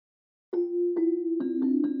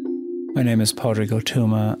My name is Pádraig Ó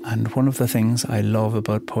Tuama, and one of the things I love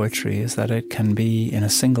about poetry is that it can be in a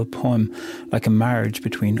single poem like a marriage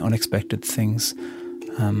between unexpected things,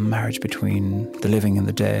 a marriage between the living and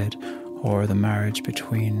the dead, or the marriage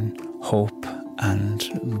between hope and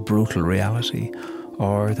brutal reality,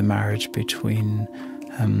 or the marriage between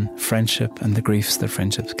friendship and the griefs that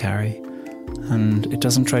friendships carry. And it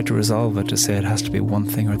doesn't try to resolve it to say it has to be one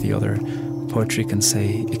thing or the other. Poetry can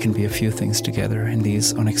say it can be a few things together in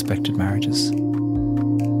these unexpected marriages.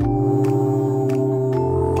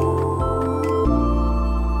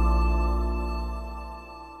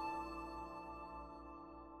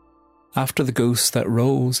 After the Goose that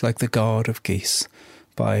rose like the god of Geese,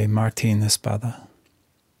 by Martín Espada.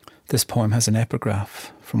 This poem has an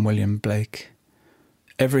epigraph from William Blake.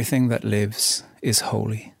 Everything that lives is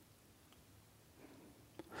holy.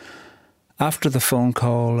 After the phone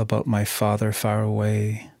call about my father far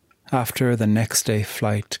away, after the next day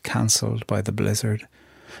flight cancelled by the blizzard,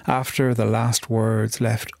 after the last words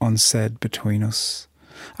left unsaid between us,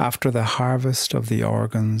 after the harvest of the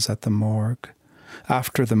organs at the morgue,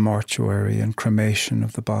 after the mortuary and cremation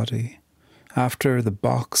of the body, after the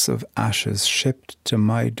box of ashes shipped to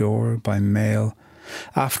my door by mail,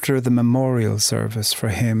 after the memorial service for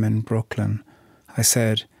him in Brooklyn, I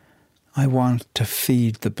said, I want to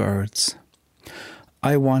feed the birds.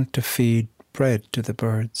 I want to feed bread to the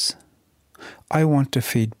birds. I want to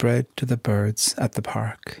feed bread to the birds at the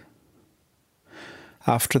park.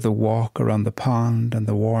 After the walk around the pond and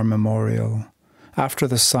the war memorial, after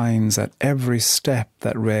the signs at every step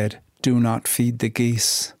that read, do not feed the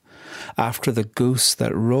geese, after the goose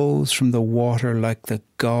that rose from the water like the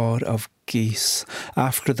god of geese,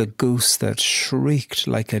 after the goose that shrieked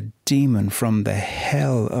like a demon from the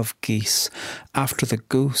hell of geese, after the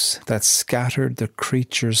goose that scattered the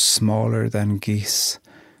creatures smaller than geese,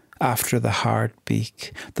 after the hard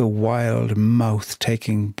beak, the wild mouth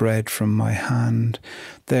taking bread from my hand,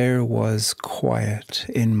 there was quiet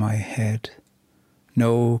in my head.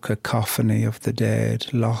 No cacophony of the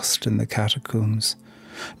dead lost in the catacombs,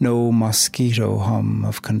 no mosquito hum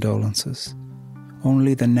of condolences.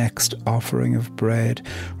 Only the next offering of bread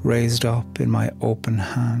raised up in my open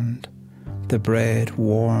hand, the bread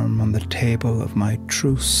warm on the table of my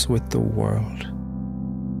truce with the world.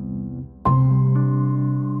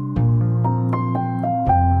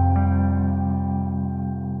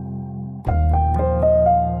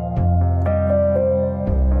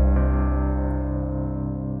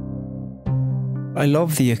 I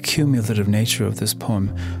love the accumulative nature of this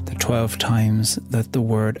poem, the 12 times that the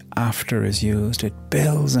word after is used. It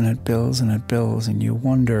builds and it builds and it builds, and you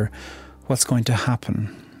wonder what's going to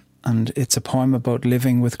happen. And it's a poem about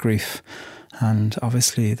living with grief. And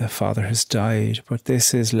obviously the father has died, but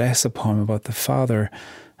this is less a poem about the father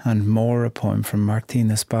and more a poem from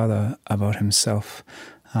Martín Espada about himself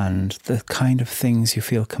and the kind of things you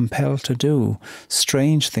feel compelled to do,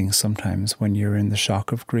 strange things sometimes when you're in the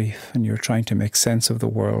shock of grief and you're trying to make sense of the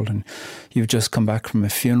world and you've just come back from a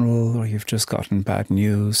funeral or you've just gotten bad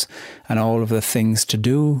news and all of the things to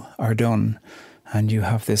do are done and you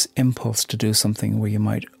have this impulse to do something where you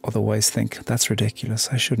might otherwise think, that's ridiculous,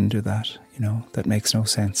 I shouldn't do that, that makes no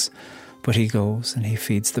sense. But he goes and he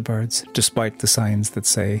feeds the birds, despite the signs that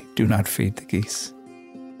say, do not feed the geese.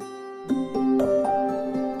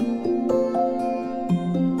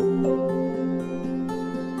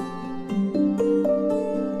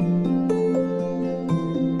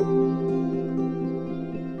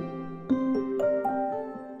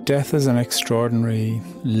 Death is an extraordinary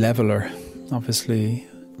leveller. Obviously,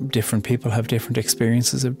 different people have different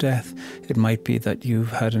experiences of death. It might be that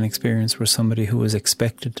you've had an experience where somebody who was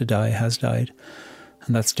expected to die has died,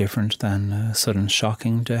 and that's different than a sudden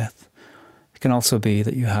shocking death. It can also be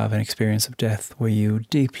that you have an experience of death where you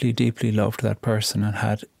deeply, deeply loved that person and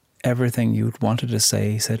had everything you'd wanted to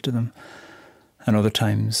say said to them. And other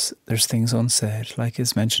times there's things unsaid, like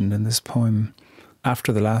is mentioned in this poem.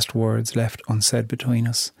 After the last words left unsaid between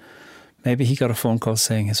us. Maybe he got a phone call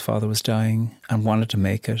saying his father was dying and wanted to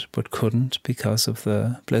make it but couldn't because of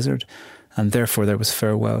the blizzard, and therefore there was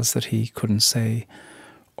farewells that he couldn't say.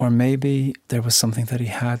 Or maybe there was something that he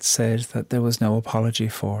had said that there was no apology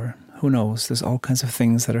for. Who knows? There's all kinds of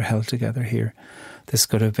things that are held together here. This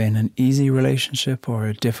could have been an easy relationship or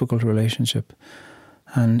a difficult relationship.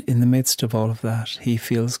 And in the midst of all of that, he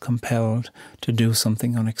feels compelled to do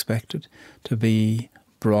something unexpected, to be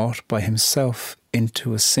brought by himself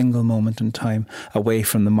into a single moment in time, away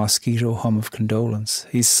from the mosquito hum of condolence.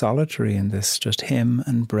 He's solitary in this, just him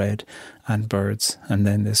and bread and birds, and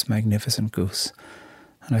then this magnificent goose.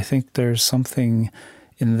 And I think there's something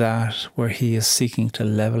in that where he is seeking to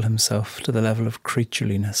level himself to the level of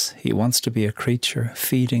creatureliness. He wants to be a creature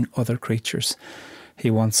feeding other creatures.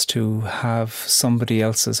 He wants to have somebody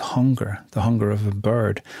else's hunger, the hunger of a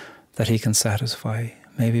bird, that he can satisfy.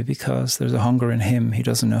 Maybe because there's a hunger in him he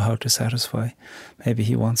doesn't know how to satisfy. Maybe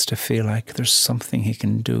he wants to feel like there's something he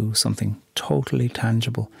can do, something totally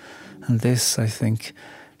tangible. And this, I think,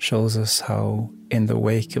 shows us how in the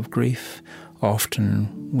wake of grief,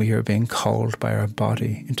 often we are being called by our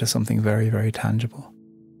body into something very, very tangible.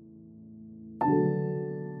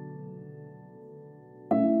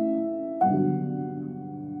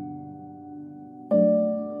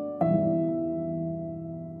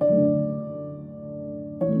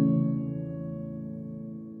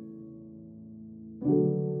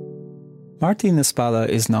 Martín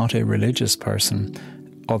Espada is not a religious person,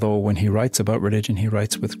 although when he writes about religion, he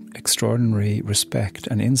writes with extraordinary respect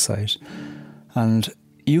and insight. And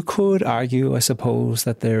you could argue, I suppose,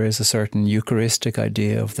 that there is a certain Eucharistic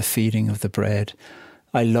idea of the feeding of the bread.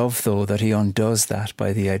 I love, though, that he undoes that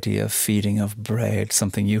by the idea of feeding of bread,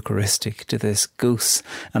 something Eucharistic, to this goose.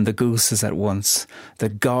 And the goose is at once the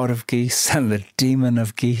god of geese and the demon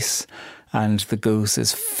of geese. And the goose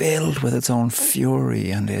is filled with its own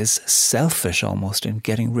fury and is selfish almost in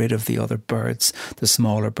getting rid of the other birds, the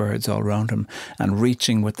smaller birds all around him, and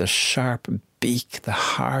reaching with the sharp beak, the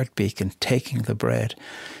hard beak, and taking the bread.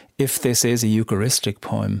 If this is a Eucharistic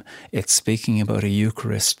poem, it's speaking about a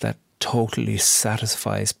Eucharist that totally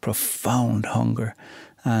satisfies profound hunger.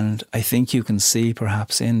 And I think you can see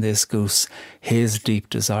perhaps in this goose his deep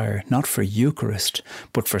desire, not for Eucharist,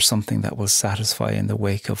 but for something that will satisfy in the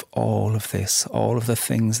wake of all of this, all of the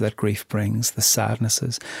things that grief brings, the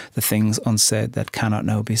sadnesses, the things unsaid that cannot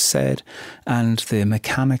now be said, and the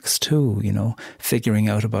mechanics too, figuring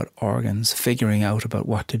out about organs, figuring out about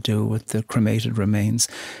what to do with the cremated remains,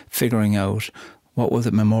 figuring out what will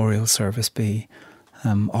the memorial service be.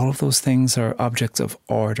 All of those things are objects of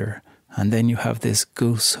order. And then you have this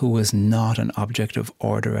goose who is not an object of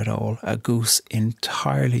order at all, a goose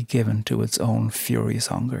entirely given to its own furious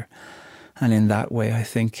hunger. And in that way, I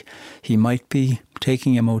think he might be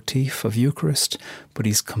taking a motif of Eucharist, but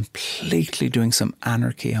he's completely doing some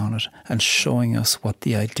anarchy on it and showing us what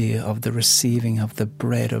the idea of the receiving of the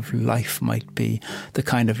bread of life might be, the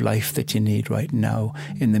kind of life that you need right now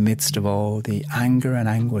in the midst of all the anger and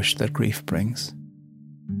anguish that grief brings.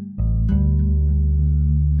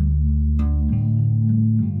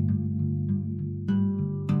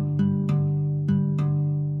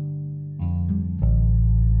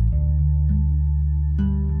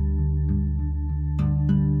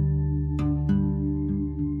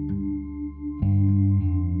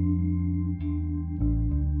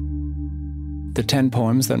 The 10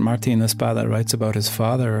 poems that Martín Espada writes about his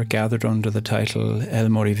father are gathered under the title El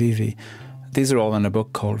Morivivi. These are all in a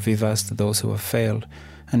book called Vivas to Those Who Have Failed.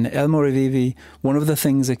 And El Morivivi, one of the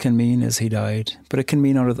things it can mean is he died, but it can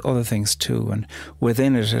mean other things too. And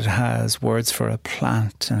within it, it has words for a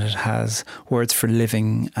plant, and it has words for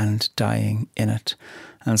living and dying in it.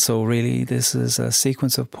 And so really this is a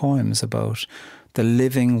sequence of poems about the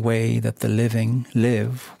living way that the living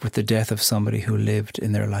live with the death of somebody who lived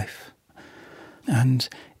in their life. And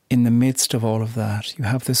in the midst of all of that, you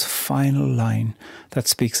have this final line that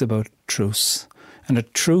speaks about truce. And a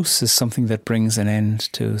truce is something that brings an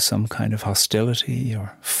end to some kind of hostility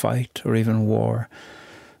or fight or even war.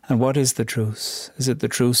 And what is the truce? Is it the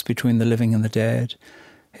truce between the living and the dead?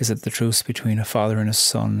 Is it the truce between a father and a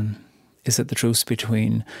son? Is it the truce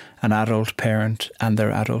between an adult parent and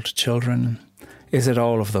their adult children? Is it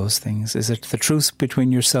all of those things? Is it the truce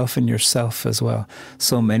between yourself and yourself as well?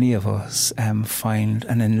 So many of us find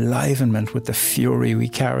an enlivenment with the fury we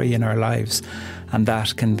carry in our lives, and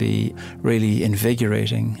that can be really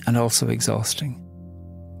invigorating and also exhausting.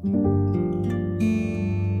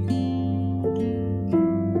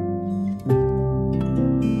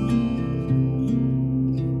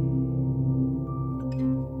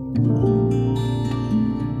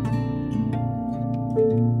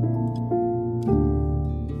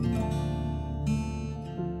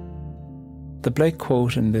 The Blake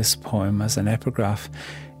quote in this poem as an epigraph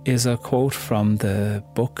is a quote from the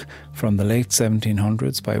book from the late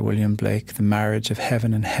 1700s by William Blake, The Marriage of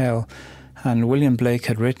Heaven and Hell. And William Blake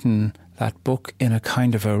had written that book in a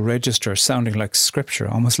kind of a register sounding like scripture,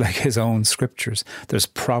 almost like his own scriptures. There's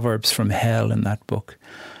proverbs from hell in that book.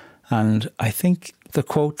 And I think the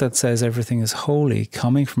quote that says everything is holy,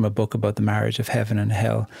 coming from a book about the marriage of heaven and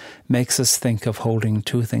hell, makes us think of holding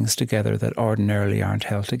two things together that ordinarily aren't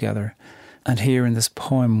held together. And here in this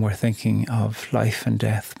poem, we're thinking of life and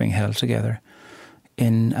death being held together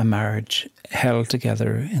in a marriage, held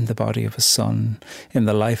together in the body of a son, in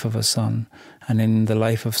the life of a son, and in the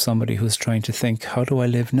life of somebody who's trying to think, how do I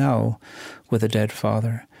live now with a dead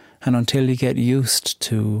father? And until you get used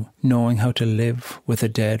to knowing how to live with a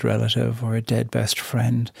dead relative or a dead best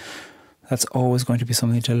friend, that's always going to be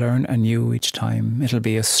something to learn anew each time. It'll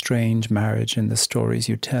be a strange marriage in the stories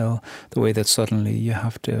you tell, the way that suddenly you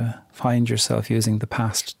have to find yourself using the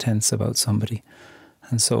past tense about somebody.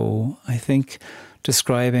 And so I think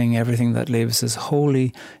describing everything that lives as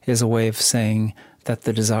holy is a way of saying that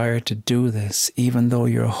the desire to do this, even though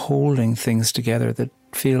you're holding things together that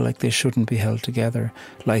feel like they shouldn't be held together,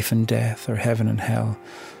 life and death or heaven and hell,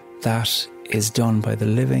 that is done by the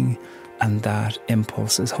living, and that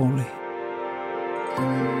impulse is holy.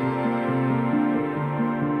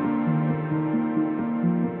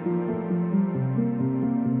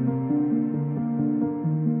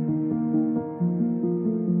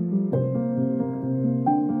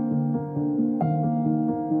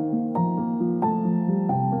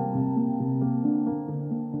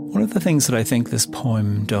 One of the things that I think this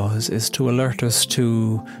poem does is to alert us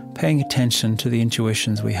to paying attention to the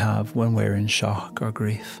intuitions we have when we're in shock or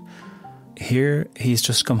grief. Here, he's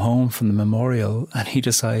just come home from the memorial and he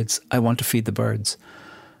decides, I want to feed the birds.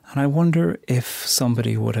 And I wonder if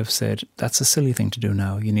somebody would have said, that's a silly thing to do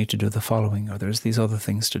now, you need to do the following, or there's these other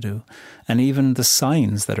things to do. And even the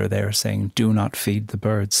signs that are there saying, do not feed the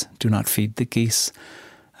birds, do not feed the geese.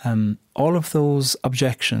 All of those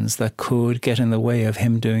objections that could get in the way of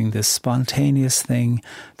him doing this spontaneous thing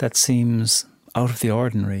that seems out of the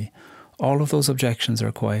ordinary, all of those objections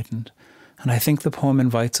are quietened. And I think the poem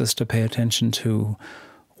invites us to pay attention to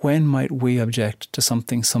when might we object to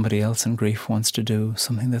something somebody else in grief wants to do,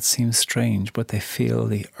 something that seems strange, but they feel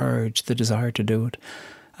the urge, the desire to do it.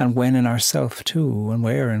 And when in ourself too, when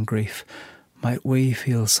we're in grief, might we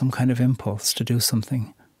feel some kind of impulse to do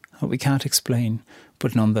something that we can't explain,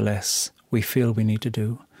 but nonetheless we feel we need to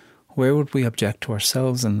do. Where would we object to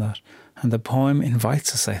ourselves in that? And the poem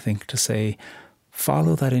invites us, I think, to say,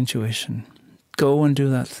 follow that intuition. Go and do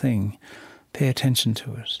that thing. Pay attention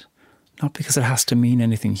to it. Not because it has to mean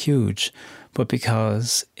anything huge, but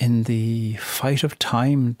because in the fight of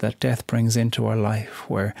time that death brings into our life,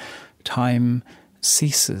 where time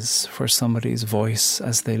ceases for somebody's voice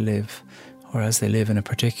as they live, or as they live in a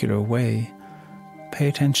particular way, pay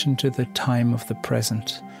attention to the time of the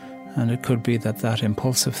present. And it could be that that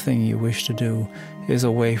impulsive thing you wish to do is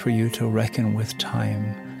a way for you to reckon with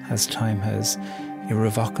time, as time has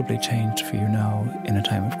irrevocably changed for you now in a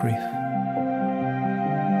time of grief.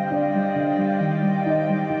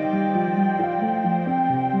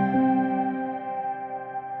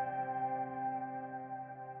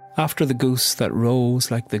 After the Goose that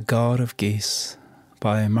rose like the god of Geese,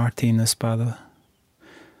 by Martín, Espada.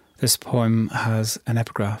 This poem has an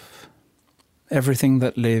epigraph. Everything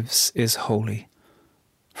that lives is holy,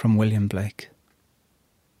 from William Blake.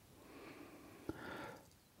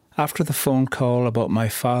 After the phone call about my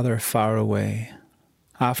father far away,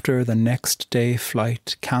 after the next day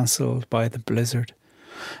flight cancelled by the blizzard,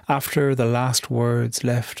 after the last words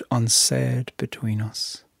left unsaid between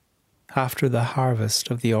us, after the harvest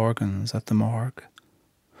of the organs at the morgue,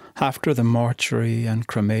 after the mortuary and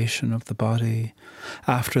cremation of the body,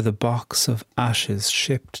 after the box of ashes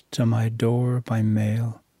shipped to my door by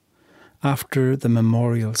mail, after the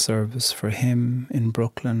memorial service for him in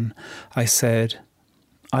Brooklyn, I said,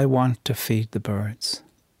 I want to feed the birds.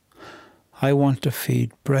 I want to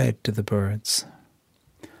feed bread to the birds.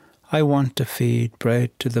 I want to feed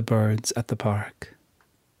bread to the birds at the park.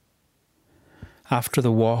 After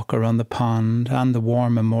the walk around the pond and the war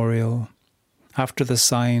memorial, after the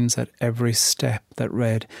signs at every step that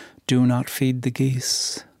read, do not feed the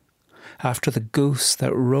geese, after the goose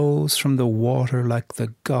that rose from the water like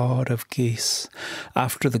the god of geese,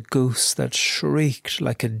 after the goose that shrieked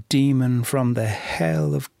like a demon from the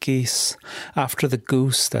hell of geese, after the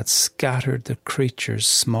goose that scattered the creatures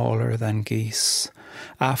smaller than geese,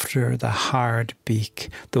 after the hard beak,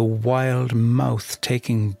 the wild mouth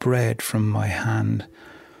taking bread from my hand,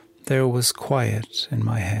 there was quiet in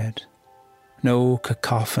my head. No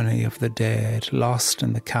cacophony of the dead lost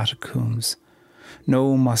in the catacombs,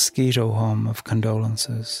 no mosquito hum of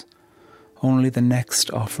condolences, only the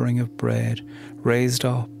next offering of bread raised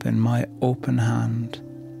up in my open hand,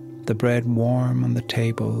 the bread warm on the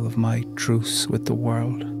table of my truce with the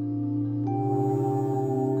world.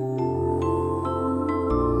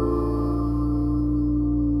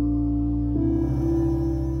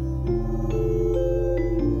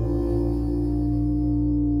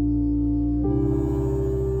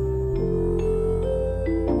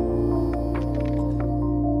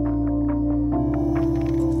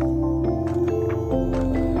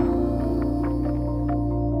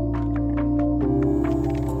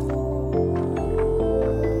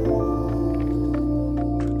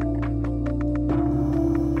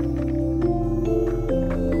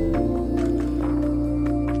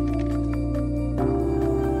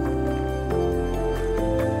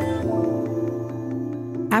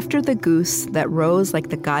 After the Goose that rose like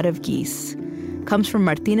the god of geese comes from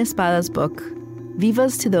Martín Espada's book,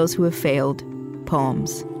 Vivas to Those Who Have Failed,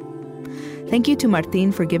 Poems. Thank you to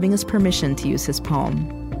Martín for giving us permission to use his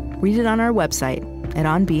poem. Read it on our website at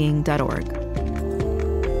onbeing.org.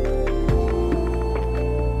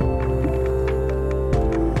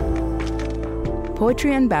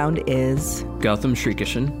 Poetry Unbound is Gautam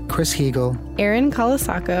Srikishan, Chris Hegel, Aaron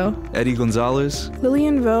Colasacco, Eddie Gonzalez,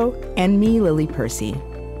 Lillian Vo, and me, Lily Percy.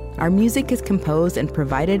 Our music is composed and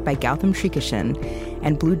provided by Gautam Srikishan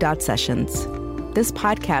and Blue Dot Sessions. This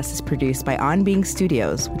podcast is produced by On Being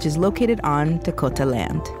Studios, which is located on Dakota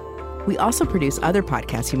land. We also produce other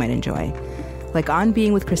podcasts you might enjoy, like On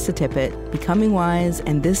Being with Krista Tippett, Becoming Wise,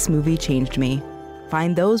 and This Movie Changed Me.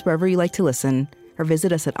 Find those wherever you like to listen, or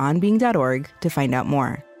visit us at onbeing.org to find out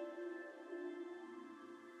more.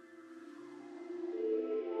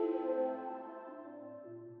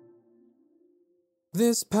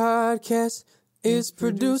 This podcast is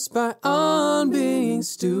produced by On Being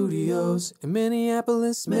Studios in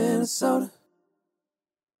Minneapolis, Minnesota.